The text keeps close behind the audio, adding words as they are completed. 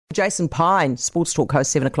Jason Pine, Sportstalk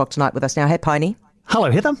host, 7 o'clock tonight with us now. Hey, Piney.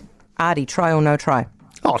 Hello, Heather. Ardie, try or no try?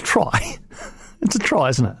 Oh, try. It's a try,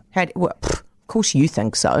 isn't it? Of course you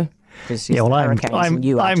think so. Yeah, well,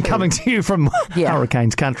 I'm coming to you from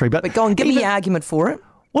Hurricanes country. But go on, give me your argument for it.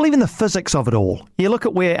 Well, even the physics of it all. You look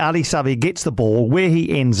at where Ardie Savea gets the ball, where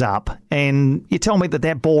he ends up, and you tell me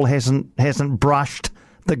that ball hasn't brushed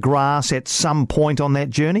the grass at some point on that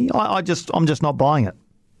journey. I'm just not buying it.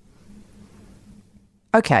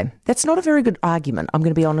 Okay, that's not a very good argument, I'm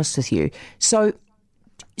going to be honest with you.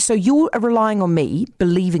 So you're relying on me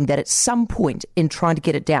believing that at some point in trying to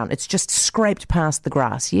get it down, it's just scraped past the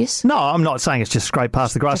grass, yes? No, I'm not saying it's just scraped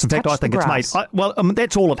past the grass. In fact, I think it's made...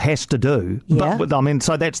 that's all it has to do. Yeah. But,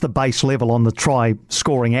 so that's the base level on the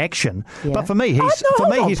try-scoring action. Yeah. But for me, he's got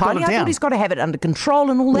it down. I thought he's got to have it under control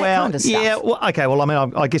and all that kind of stuff. Yeah, okay,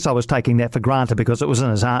 I guess I was taking that for granted because it was in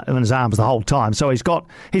his arms the whole time. So he's got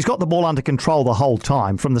the ball under control the whole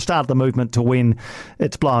time, from the start of the movement to when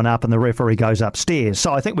it's blown up and the referee goes upstairs.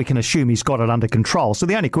 So I think we can assume he's got it under control. So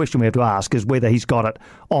the only question we have to ask is whether he's got it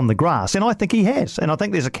on the grass. And I think he has. And I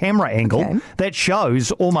think there's a camera angle that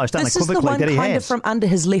shows almost unequivocally that he has. This is the one kind of from under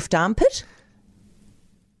his left armpit?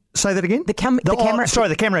 Say that again? The camera. Sorry,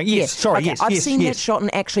 the camera. Yes, yes. Sorry, okay. yes. I've seen that shot,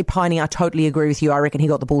 and actually, Piney, I totally agree with you. I reckon he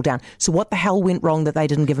got the ball down. So what the hell went wrong that they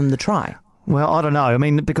didn't give him the try? Well, I don't know. I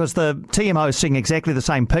mean, because the TMO is seeing exactly the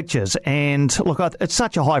same pictures, and look, it's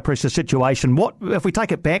such a high-pressure situation. What if we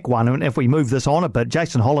take it back one, and if we move this on a bit?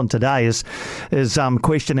 Jason Holland today is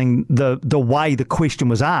questioning the way the question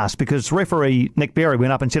was asked, because referee Nick Berry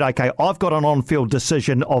went up and said, "Okay, I've got an on-field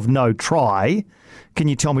decision of no try. Can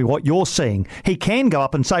you tell me what you're seeing?" He can go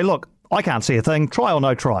up and say, "Look, I can't see a thing, try or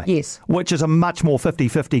no try." Yes. Which is a much more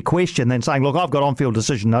 50-50 question than saying, "Look, I've got on-field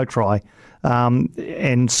decision, no try."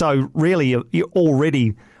 And so really you're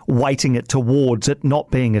already weighting it towards it not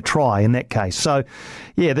being a try in that case. So,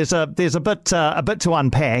 yeah, there's a bit to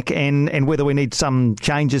unpack, and whether we need some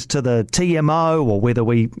changes to the TMO or whether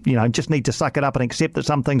we just need to suck it up and accept that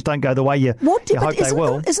some things don't go the way you hope they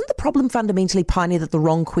will. Isn't the problem fundamentally, Piney, that the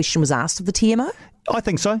wrong question was asked of the TMO? I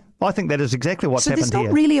think so. I think that is exactly what's happened here. So there's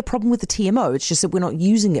not really a problem with the TMO. It's just that we're not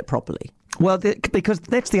using it properly. Well, because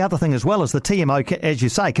that's the other thing as well, is the TMO, as you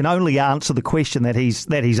say, can only answer the question that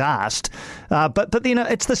he's asked. But then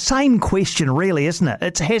it's the same question, really, isn't it?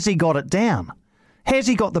 It's, has he got it down? Has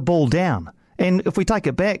he got the ball down? And if we take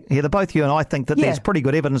it back, Heather, both you and I think that there's pretty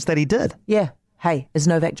good evidence that he did. Yeah. Hey, is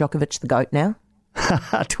Novak Djokovic the GOAT now?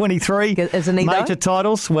 23 Isn't he major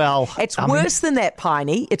titles. Well, it's worse than that,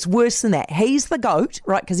 Piney. It's worse than that. He's the GOAT,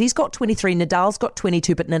 right? Because he's got 23. Nadal's got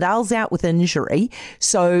 22, but Nadal's out with injury,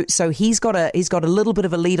 so he's got a little bit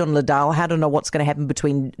of a lead on Nadal. I don't know what's going to happen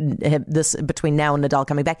between now and Nadal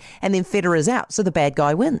coming back, and then Federer's out, so the bad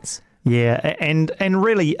guy wins. Yeah, and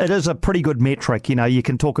really it is a pretty good metric. You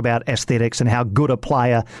can talk about aesthetics and how good a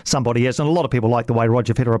player somebody is, and a lot of people like the way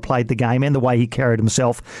Roger Federer played the game and the way he carried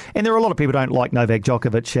himself. And there are a lot of people who don't like Novak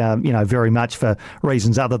Djokovic, very much for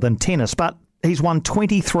reasons other than tennis, but he's won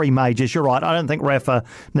 23 majors. You're right. I don't think Rafa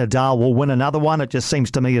Nadal will win another one. It just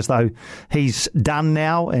seems to me as though he's done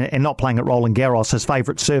now, and not playing at Roland Garros. His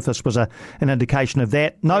favourite surface was an indication of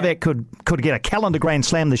that. Novak could get a calendar Grand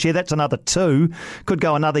Slam this year. That's another 2. Could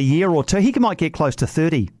go another year or 2. He might get close to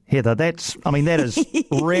 30. Heather, that is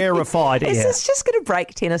rarefied air. Is this just going to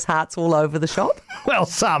break tennis hearts all over the shop? Well,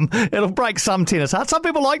 it'll break some tennis hearts. Some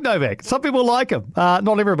people like Novak. Some people like him.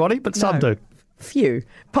 Not everybody, but some do. Phew.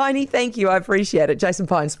 Piney, thank you. I appreciate it. Jason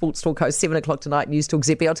Pine, Sportstalk host, 7 o'clock tonight, News Talk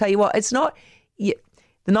Zippy. I'll tell you what, it's not... the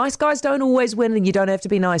nice guys don't always win, and you don't have to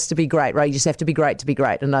be nice to be great, right? You just have to be great to be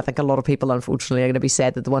great. And I think a lot of people, unfortunately, are going to be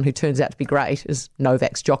sad that the one who turns out to be great is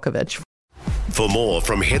Novak Djokovic. For more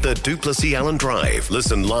from Heather Duplessis Allen Drive,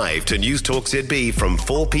 listen live to News Talk ZB from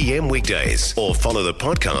 4 p.m. weekdays, or follow the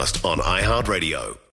podcast on iHeartRadio.